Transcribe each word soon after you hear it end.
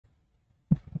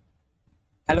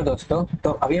Hello दोस्तों,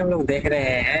 तो अभी हम लोग देख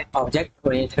रहे हैं ऑब्जेक्ट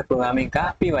ओरिएंटेड प्रोग्रामिंग का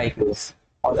PYQs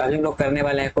और अभी हम लोग करने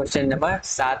वाले हैं क्वेश्चन नंबर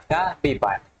 7 का बी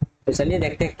पार्ट। तो चलिए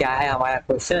देखते हैं क्या है हमारा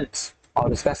क्वेश्चन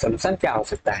और उसका सोल्यूशन क्या हो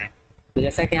सकता है। तो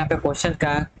जैसा कि यहाँ पे क्वेश्चन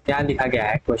का क्या लिखा गया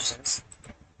है, क्वेश्चंस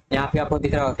यहाँ पे आपको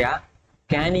दिख रहा होगा क्या,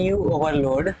 कैन यू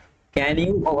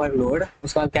ओवरलोड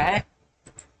उसका क्या है,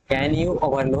 can you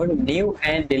overload new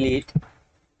and delete,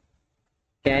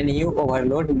 can you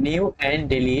overload new and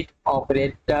delete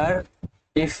operator?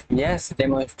 If yes,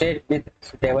 demonstrate with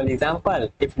suitable example.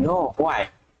 If no, why?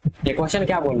 ये क्वेश्चन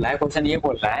क्या बोल रहा है, क्वेश्चन ये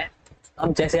बोल रहा है,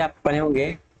 हम जैसे आप पढ़े होंगे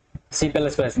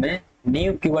C++ में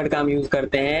न्यू कीवर्ड का हम यूज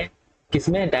करते हैं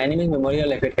किसमें, डायनेमिक मेमोरी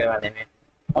एलोकेट करवाने में,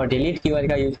 और डिलीट कीवर्ड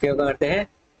का यूज क्यों करते हैं,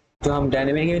 जो हम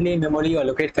डायनेमिकली मेमोरी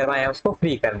एलोकेट करवाए हैं उसको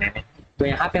फ्री करने में। तो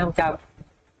यहाँ पे हम क्या,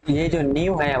 ये जो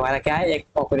न्यू है हमारा क्या है, एक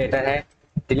ऑपरेटर है,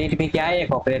 डिलीट भी क्या है,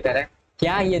 एक ऑपरेटर है।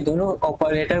 क्या ये दोनों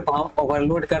ऑपरेटर को हम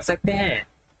ओवरलोड कर सकते हैं?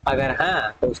 अगर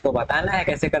हाँ तो उसको बताना है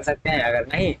कैसे कर सकते हैं, अगर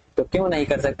नहीं तो क्यों नहीं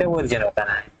कर सकते वो रीजन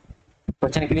बताना है।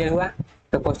 क्वेश्चन क्लियर हुआ?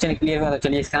 तो क्वेश्चन क्लियर हुआ तो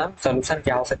चलिए इसका हम सोल्यूशन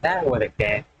क्या हो सकता है वो देखते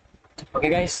हैं। ओके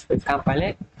गाइस, इसका हम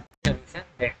पहले सोल्यूशन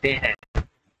देखते हैं।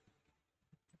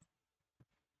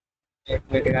 एक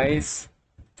मिनट गाइस,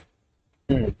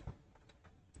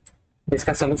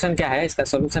 इसका सोल्यूशन क्या है, इसका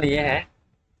सोल्यूशन ये है,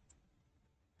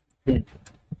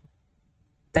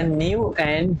 The new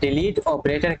and delete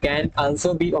operator can also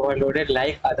be overloaded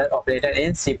like other operator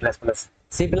in C++.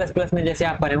 C++ में जैसे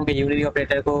आप पढ़े होंगे यूनिरी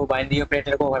ऑपरेटर को, बाइनरी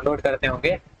ऑपरेटर को ओवरलोड करते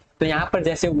होंगे, तो यहाँ पर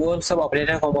जैसे वो सब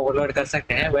ऑपरेटर को हम ओवरलोड कर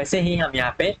सकते हैं, वैसे ही हम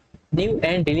यहाँ पे न्यू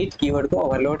एंड डिलीट कीवर्ड को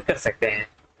ओवरलोड कर सकते हैं।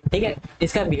 ठीक है,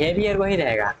 इसका बिहेवियर वही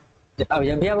रहेगा। अब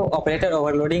जब भी आप ऑपरेटर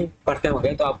ओवरलोडिंग करते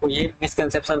होंगे तो आपको ये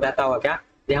मिसकंसेप्शन रहता होगा क्या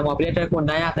कि हम ऑपरेटर को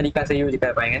नया तरीका से यूज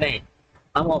कर पाएंगे, नहीं,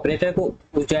 हम ऑपरेटर को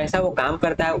जैसा वो काम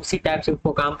करता है उसी टाइप से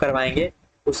उसको काम करवाएंगे,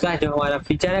 उसका जो हमारा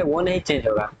फीचर है वो नहीं चेंज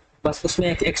होगा, बस उसमें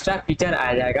एक एक्स्ट्रा फीचर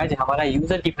आ जाएगा जो हमारा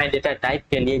यूजर डिफाइंड डेटा टाइप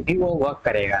के लिए भी वो वर्क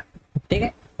करेगा। ठीक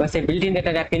है, वैसे बिल्ट इन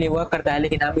डेटा टाइप के लिए वर्क करता है,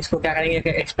 लेकिन हम इसको क्या करेंगे, एक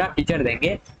एक्स्ट्रा फीचर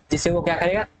देंगे जिससे वो क्या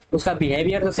करेगा, उसका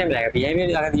बिहेवियर तो सेम रहेगा।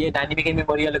 बिहेवियर अगर ये डायनेमिक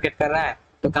मेमोरी एलोकेट कर रहा है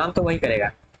तो काम तो वही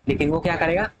करेगा, लेकिन वो क्या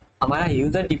करेगा, हमारा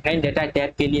यूजर डिफाइंड डेटा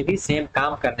टाइप के लिए भी सेम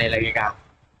काम करने लगेगा।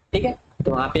 ठीक है,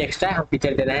 तो वहाँ पे एक्स्ट्रा हम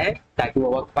फीचर दे रहे हैं ताकि वो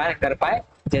वर्क कर पाए,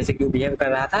 जैसे कि वो बिहेव कर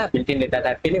रहा था बिल्ट इन डेटा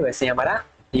टाइप के लिए, वैसे हमारा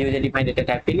यूजर डिफाइंड डेटा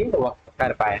टाइप के लिए वर्क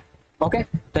कर पाए। ओके,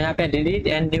 तो यहाँ पे डिलीट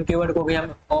एंड न्यू कीवर्ड को भी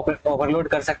हम ओवरलोड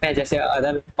कर सकते हैं जैसे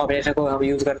अदर ऑपरेटर को हम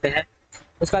यूज करते हैं।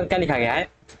 उसके बाद क्या लिखा गया है,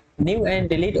 new and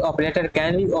delete operator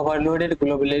can be overloaded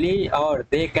globally और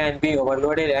they can be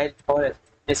overloaded as for,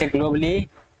 जैसे ग्लोबली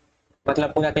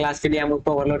मतलब पूरा क्लास के लिए हम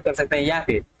उसको ओवरलोड कर सकते हैं, या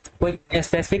फिर कोई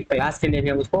स्पेसिफिक क्लास के लिए भी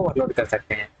हम उसको ओवरलोड कर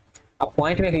सकते हैं। अब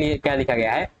पॉइंट में क्या लिखा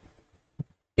गया है,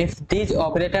 if these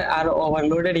operator are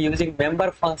overloaded using member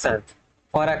function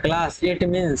for a class, it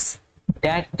means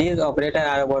that these operator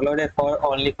are overloaded for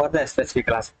only for the specific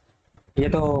class। ये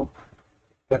तो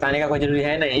बताने का कोई जरूरी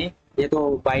है नहीं, ये तो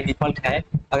बाय डिफॉल्ट है।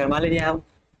 अगर मान लीजिए हम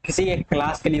किसी एक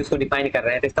क्लास के लिए उसको डिफाइन कर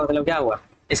रहे हैं तो इसका मतलब क्या हुआ,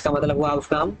 इसका मतलब हुआ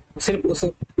उसका हम सिर्फ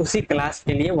उसी क्लास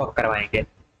के लिए वर्क करवाएंगे,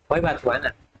 वही बात हुआ है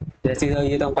ना। जैसे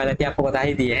ये तो हम पहले ही आपको बता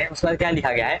ही दिए हैं। उसके बाद क्या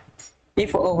लिखा गया है,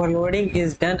 if overloading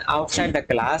is done outside the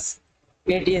class,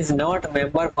 it is not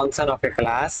member function of a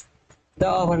class.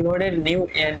 The overloaded new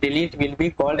and delete will be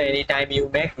called anytime you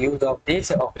make use of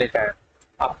this operator।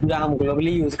 अब पूरा हम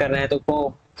ग्लोबली यूज कर रहे हैं तो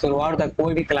शुरुआत तक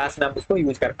कोई भी क्लास में हम उसको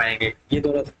यूज कर पाएंगे। ये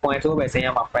दोनों पॉइंट हो वैसे ही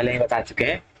हम पहले ही बता चुके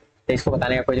हैं, तो इसको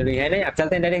बताने का कोई जरूरी है नहीं। अब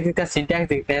चलते हैं डायरेक्ट इसका सिंटैक्स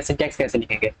देखते हैं, सिंटैक्स कैसे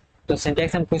लिखेंगे। तो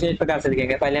सिंटैक्स हम कुछ इस प्रकार से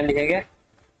लिखेंगे, पहले हम लिखेंगे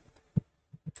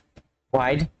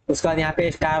वाइड, उसके बाद यहाँ पे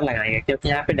स्टार लगाएंगे क्योंकि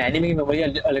यहाँ पे डायनेमिक मेमोरी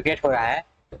एलोकेट हो रहा है,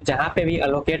 जहाँ पे भी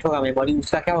एलोकेट होगा मेमोरी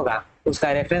उसका क्या होगा,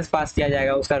 उसका रेफरेंस पास किया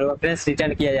जाएगा, उसका रेफरेंस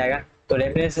रिटर्न किया जाएगा। तो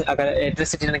रेफरेंस अगर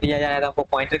एड्रेस रिटर्न किया जाएगा तो हमको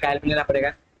पॉइंटर का हेल्प लेना पड़ेगा,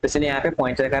 तो इसलिए यहाँ पे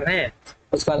पॉइंटर कर रहे हैं।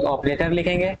 उसके बाद ऑपरेटर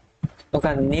लिखेंगे,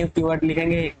 उसका न्यू कीवर्ड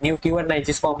लिखेंगे, न्यू कीवर्ड नहीं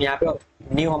जिसको हम यहाँ पे,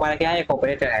 न्यू हमारा क्या है, एक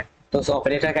ऑपरेटर है, तो उस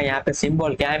ऑपरेटर का यहाँ पे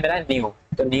सिंबल क्या है मेरा, न्यू,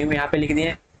 तो न्यू यहाँ पे लिख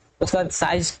दिए। उसके बाद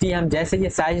साइज टी, हम जैसे ये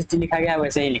साइज टी लिखा गया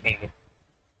वैसे ही लिखेंगे,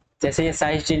 जैसे ये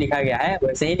साइज टी लिखा गया है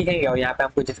वैसे ही लिखेंगे, और यहाँ पे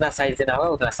हमको जितना साइज देना होगा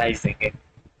उतना साइज देंगे।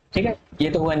 ठीक है, ये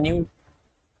तो हुआ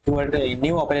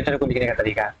न्यू ऑपरेटर को लिखने का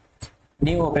तरीका,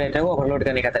 न्यू ऑपरेटर को ओवरलोड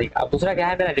करने का तरीका। अब दूसरा क्या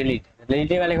है मेरा, डिलीट।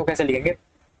 डिलीट वाले को कैसे लिखेंगे,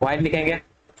 वाइड लिखेंगे,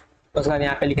 उसके बाद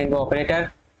यहाँ पे लिखेंगे ऑपरेटर,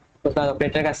 उसके बाद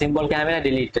ऑपरेटर का सिंबल क्या है मेरा,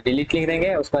 डिलीट, तो डिलीट लिख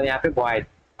देंगे। उसके बाद यहाँ पे वॉइड।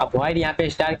 अब वॉइड यहाँ पे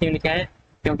स्टार क्यों लिखा है,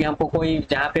 क्योंकि हमको कोई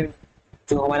जहाँ पे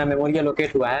जो हमारा मेमोरी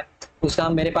लोकेट हुआ है उसका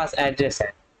मेरे पास एड्रेस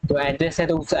है, तो एड्रेस है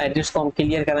तो उस एड्रेस को हम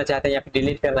क्लियर करना चाहते हैं या फिर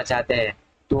डिलीट करना चाहते हैं,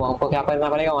 तो हमको क्या करना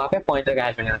पड़ेगा, वहाँ पे पॉइंटर का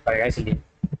हेल्प लेना पड़ेगा, इसलिए।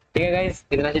 ठीक है गाइस,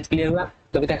 इतना चीज क्लियर हुआ।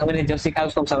 तो अभी तक हमने जो सीखा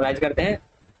उसको हम समराइज करते हैं।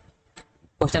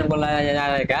 क्वेश्चन बोला जा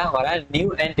रहा है क्या हमारा,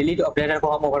 न्यू एंड डिलीट ऑपरेटर को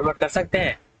हम ओवरलोड कर सकते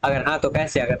हैं। अगर हाँ तो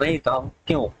कैसे, अगर नहीं तो हम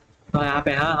क्यों। तो यहाँ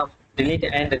पे हाँ हम delete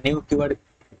and new keyword,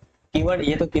 keyword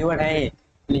ये तो कीवर्ड है,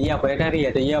 ये ऑपरेटर ही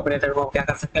है, तो ये ऑपरेटर को हम क्या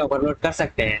कर सकते हैं, ओवरलोड कर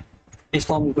सकते हैं।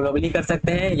 इसको हम ग्लोबली कर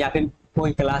सकते हैं या फिर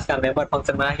कोई क्लास का मेंबर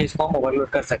फंक्शन बना के इसको हम ओवरलोड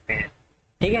कर सकते हैं।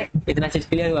 ठीक है, इतना चीज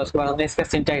क्लियर हुआ। उसके बाद हमने इसका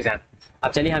सिंटैक्स जाना।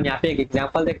 अब चलिए हम यहाँ पे एक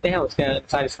एग्जांपल देखते हैं, उसके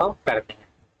अनुसार इसको हम करते हैं।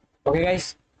 ओके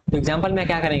गाइस, तो एग्जांपल में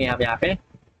क्या करेंगे, हम यहाँ पे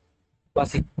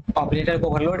बस ऑपरेटर को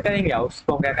ओवरलोड करेंगे और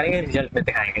उसको क्या करेंगे, रिजल्ट में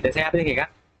दिखाएंगे। जैसे यहाँ पे देखिएगा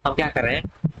हम क्या कर रहे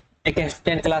हैं, एक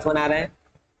स्टूडेंट क्लास बना रहे हैं,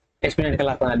 स्टूडेंट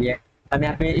क्लास बना लिया, हम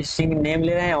यहाँ पे स्ट्रिंग नेम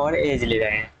ले रहे हैं और एज ले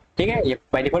रहे हैं। ठीक है, ये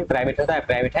बाय डिफॉल्ट प्राइवेट होता है,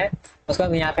 प्राइवेट है। उसके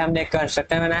बाद यहाँ पे हमने एक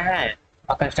कंस्ट्रक्टर बनाया है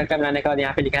और कंस्ट्रक्टर बनाने के बाद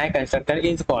यहाँ पे लिखा है कंस्ट्रक्टर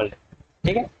इज कॉल्ड।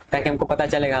 ठीक है, ताकि हमको पता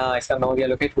चलेगा हाँ इसका मेमोरी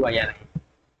एलोकेट हुआ या नहीं।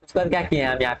 उसके बाद क्या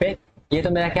किया हम यहाँ पे, ये तो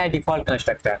मेरा क्या है डिफॉल्ट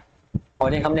कंस्ट्रक्टर,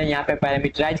 और एक हमने यहाँ पे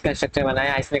पैरामीटराइज कंस्ट्रक्टर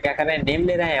बनाया, इसमें क्या कर रहे हैं, नेम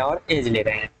ले रहे हैं और एज ले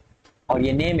रहे हैं। और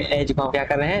ये नेम एज को हम क्या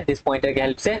कर रहे हैं, दिस पॉइंटर की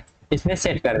हेल्प से इसमें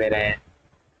सेट कर दे रहे हैं।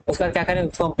 उसके बाद क्या करें,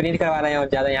 उसको हम प्रिंट करवा रहे हैं और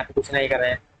ज्यादा यहाँ पे कुछ नहीं कर रहे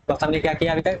हैं। तो हमने क्या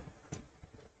किया अभी तक,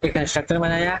 एक कंस्ट्रक्टर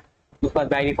बनाया, उसके बाद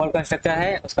बाय डिफॉल्ट कंस्ट्रक्टर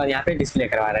है, उसके बाद यहाँ पे डिस्प्ले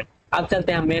करवा रहे हैं। अब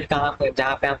चलते हैं हम मेन कहाँ पे,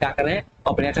 जहाँ पे हम क्या कर रहे हैं,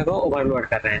 ऑपरेटर को ओवरलोड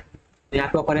कर रहे हैं। यहाँ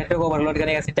पे ऑपरेटर को ओवरलोड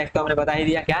करने का सिंटैक्स तो हमने बता ही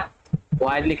दिया, क्या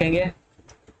वॉइड लिखेंगे,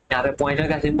 यहाँ पे पॉइंटर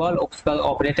का सिंबल, उसके बाद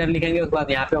ऑपरेटर लिखेंगे, उसके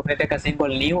बाद यहाँ पे ऑपरेटर का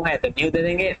सिंबल न्यू है तो न्यू दे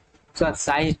देंगे। उसके बाद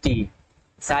साइज टी,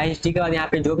 साइज टी के बाद यहाँ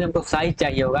पे जो भी हमको साइज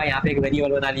चाहिए होगा, यहाँ पे एक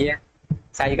वेरिएबल बना लिए,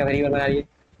 साइज का वेरिएबल बना लिए।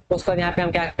 उसके बाद यहाँ पे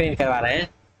हम क्या प्रिंट करवा रहे हैं,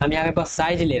 हम यहाँ पे बस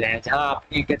साइज ले रहे हैं, जहाँ आप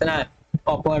कितना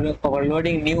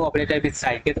overloading new operator with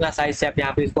size, कितना साइज से आप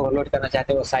यहाँ पे इसको ओवरलोड करना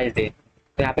चाहते हो वो साइज दे।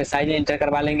 तो यहाँ पे साइज इंटर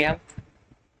करवा लेंगे हम।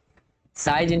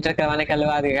 साइज इंटर करवाने के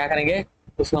बाद क्या करेंगे,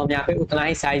 उसको हम यहाँ पे उतना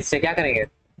ही साइज से क्या करेंगे,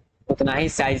 उतना ही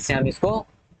साइज से हम इसको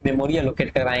मेमोरी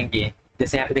एलोकेट करवाएंगे।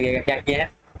 जैसे यहाँ पे देखिएगा क्या किया है,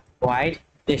 वाइड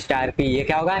स्टार पी, ये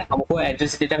क्या होगा, हमको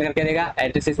एड्रेस रिटर्न करके देगा,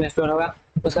 एड्रेस इसमें स्टोर होगा।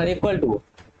 उसका equal to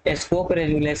scope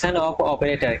resolution of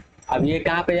operator. अब ये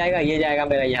कहाँ पे जाएगा, ये जाएगा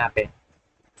मेरा यहाँ पे,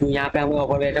 तो यहाँ पे हम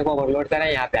ऑपरेटर को ओवरलोड करें,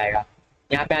 यहाँ पे आएगा।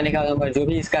 यहाँ पे आने के बाद हम जो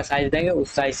भी इसका साइज देंगे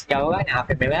उस साइज क्या होगा, यहाँ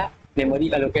पे मेरा मेमोरी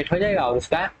एलोकेट हो जाएगा और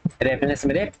उसका रेफरेंस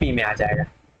मेरे पी में आ जाएगा।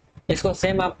 इसको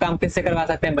सेम आप काम किससे करवा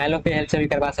सकते हैं, मैलो के हेल्प से भी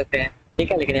करवा सकते हैं।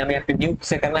 ठीक है, लेकिन हमें यहाँ पे न्यू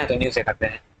से करना है तो न्यू से करते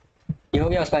हैं। ये हो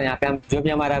गया। उसका यहाँ पे हम जो भी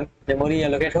हमारा मेमोरी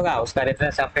एलोकेट होगा उसका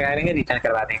रेफरेंस आप क्या करेंगे, रिटर्न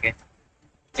करवा देंगे।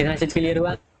 इतना चीज क्लियर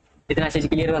हुआ, इतना चीज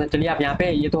क्लियर हुआ। तो चलिए आप यहाँ पे,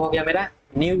 ये तो हो गया मेरा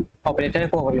न्यू ऑपरेटर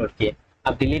को ओवरलोड किए।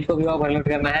 अब डिलीट को भी ओवरलोड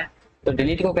करना है, तो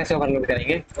डिलीट को कैसे ओवरलोड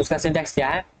करेंगे, उसका सिंटैक्स क्या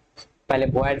है, पहले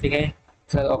वॉइड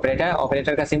लिखें, ऑपरेटर,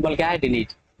 ऑपरेटर का सिंबल क्या है,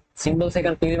 डिलीट। सिंबल से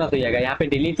कंफ्यूज मत होइएगा, यहाँ पे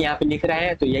डिलीट यहाँ पे लिख रहे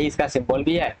हैं तो यही इसका सिंबल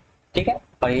भी है। ठीक है,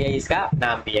 और यही इसका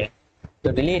नाम भी है।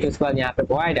 तो डिलीट, उसके बाद यहाँ पे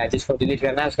वॉइड है, जिसको डिलीट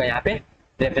करना है उसका यहाँ पे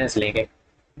रेफरेंस लेंगे।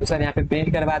 उसके बाद यहाँ पे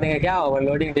प्रिंट करवा देंगे क्या,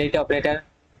 ओवरलोडिंग डिलीट ऑपरेटर।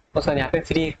 उसके बाद यहाँ पे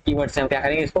फ्री कीवर्ड से हम क्या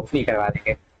करेंगे, इसको फ्री करवा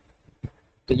देंगे।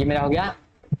 तो ये मेरा हो गया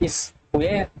इस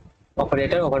पूरे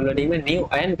ऑपरेटर ओवरलोडिंग में न्यू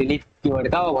एंड डिलीट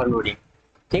कीवर्ड का ओवरलोडिंग।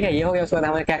 ठीक है, ये हो गया। उसके बाद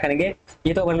हम क्या करेंगे,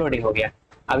 ये तो ओवरलोडिंग हो गया।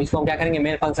 अब इसको हम क्या करेंगे,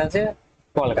 मेन फंक्शन से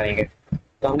कॉल करेंगे।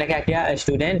 तो हमने क्या किया,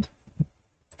 student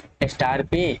star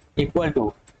P equal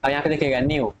to, और यहाँ पे देखिएगा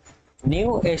new,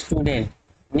 new student,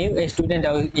 new student.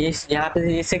 और ये यहाँ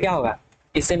पे इससे क्या होगा,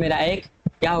 इससे मेरा एक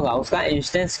क्या होगा, उसका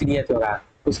इंस्टेंस क्रिएट होगा,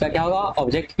 उसका क्या होगा,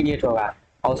 ऑब्जेक्ट क्रिएट होगा।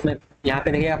 और उसमें यहाँ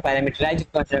पे देखिएगा पैरामीटराइज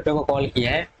कंस्ट्रक्टर को कॉल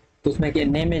किया है, तो उसमें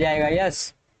नेम में जाएगा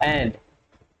यस, एंड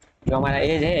जो हमारा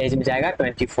एज है, एज में जाएगा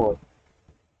 24।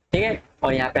 ठीक है,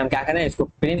 और यहाँ पे हम क्या कर रहे हैं, इसको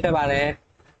प्रिंट करवा रहे हैं,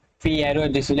 पी एरो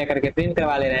डिस्प्ले करके प्रिंट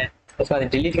करवा ले रहे हैं। उसके बाद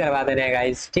डिलीट करवा दे रहे हैं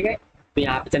गाइस। ठीक है, तो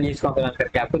यहाँ पे चलिए इसको हम रन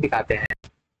करके आपको दिखाते हैं,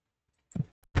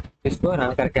 इसको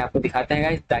रन करके आपको दिखाते हैं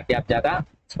गाइस, ताकि आप ज्यादा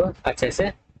इसको अच्छे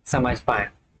से समझ पाए।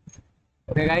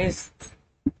 ओके गाइस,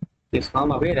 इसको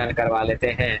हम अभी रन करवा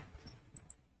लेते हैं।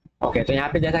 ओके, तो यहाँ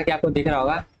पे जैसा कि आपको दिख रहा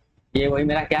होगा, ये वही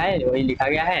मेरा क्या है, वही लिखा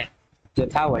गया है जो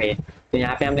था वही। तो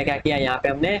यहाँ पे हमने क्या किया, यहाँ पे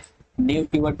हमने न्यू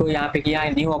कीवर्ड को यहाँ पे किया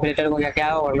है, न्यू ऑपरेटर को क्या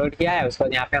किया, ओवरलोड किया है। उसके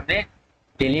बाद यहाँ पे हमने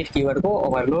डिलीट कीवर्ड को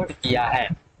ओवरलोड किया है।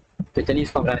 तो चलिए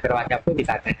इसको हम रन करवा के आपको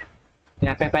दिखाते हैं।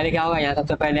 यहाँ पे पहले क्या होगा, यहाँ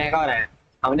सबसे पहले क्या हो रहा है,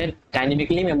 हमने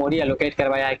डायनेमिकली मेमोरी एलोकेट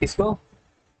करवाया है, किसको,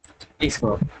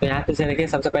 इसको। तो यहाँ पे देखिए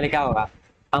सबसे पहले क्या होगा,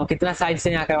 हम कितना साइज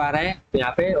से यहाँ करवा रहे हैं, तो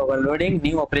यहाँ पे overloading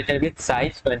new operator with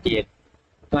size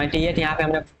 28 यहाँ पे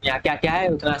हमने यहाँ क्या क्या है,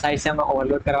 उतना साइज से हम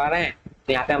ओवरलोड करवा रहे हैं।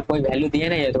 तो यहाँ पे हम कोई वैल्यू दिए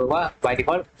नहीं, तो वह बाय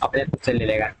डिफॉल्ट अपने खुद से ले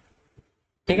लेगा।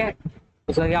 ठीक है,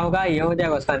 उसका क्या होगा, ये हो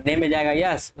जाएगा, उसका नेम में जाएगा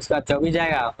यस, उसका 24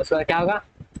 जाएगा। उसके बाद क्या होगा,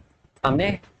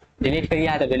 हमने डिलीट कर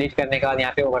दिया है, तो डिलीट करने के बाद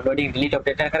यहाँ पे ओवरलोडिंग डिलीट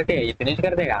ऑपरेटर करके ये डिलीट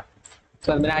कर देगा।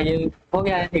 उसके बाद मेरा ये हो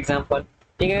गया है एग्जाम्पल।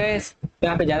 ठीक है, तो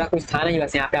यहाँ पे ज्यादा कुछ था नहीं,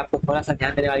 बस यहाँ पे आपको थोड़ा सा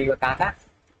ध्यान देने वाली बात कहा था,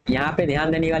 यहाँ पे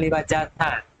ध्यान देने वाली बात क्या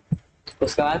था,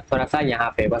 उसके बाद थोड़ा सा यहाँ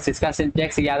पे बस इसका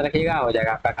सिंटैक्स याद रखिएगा, हो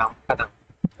जाएगा आपका काम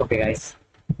खत्म। ओके गाइस,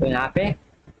 तो यहाँ पे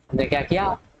हमने क्या किया,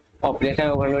 ऑपरेटर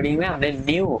ओवरलोडिंग में हमने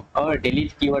न्यू और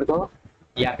डिलीट कीवर्ड को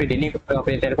या फिर डिलीट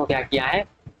ऑपरेटर को क्या किया है,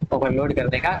 ओवरलोड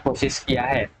करने का कोशिश किया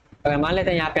है। अगर मान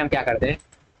लेते हैं यहाँ पे हम क्या करते हैं,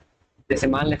 जैसे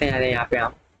मान लेते हैं यहाँ पे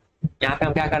हम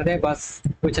क्या करते हैं, बस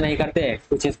कुछ नहीं करते,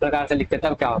 कुछ इस प्रकार से लिखते,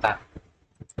 तब क्या होता है,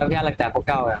 तब क्या लगता है आपको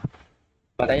क्या होगा,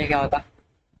 बताइए क्या होता।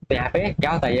 तो यहाँ पे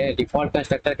क्या होता है, ये डिफॉल्ट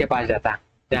कंस्ट्रक्टर के पास जाता है।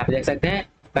 तो यहाँ पे देख सकते हैं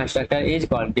constructor is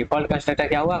call, default constructor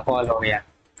क्या हुआ, कॉल हो गया।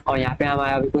 और यहाँ पे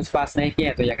हमारा अभी कुछ पास नहीं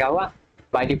किया, तो यह क्या हुआ,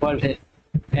 बाय डिफॉल्ट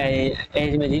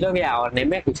एज में 0 गया और नेम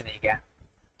में कुछ नहीं गया।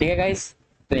 ठीक है गाइस,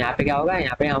 तो यहाँ पे क्या होगा,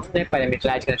 यहाँ पे हमने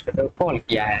पैरामीटराइज कंस्ट्रक्टर को कॉल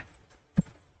किया है।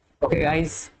 ओके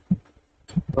गाइस,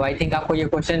 तो आई थिंक आपको ये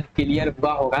क्वेश्चन क्लियर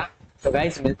हुआ होगा। तो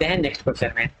गाइस मिलते हैं नेक्स्ट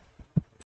क्वेश्चन में।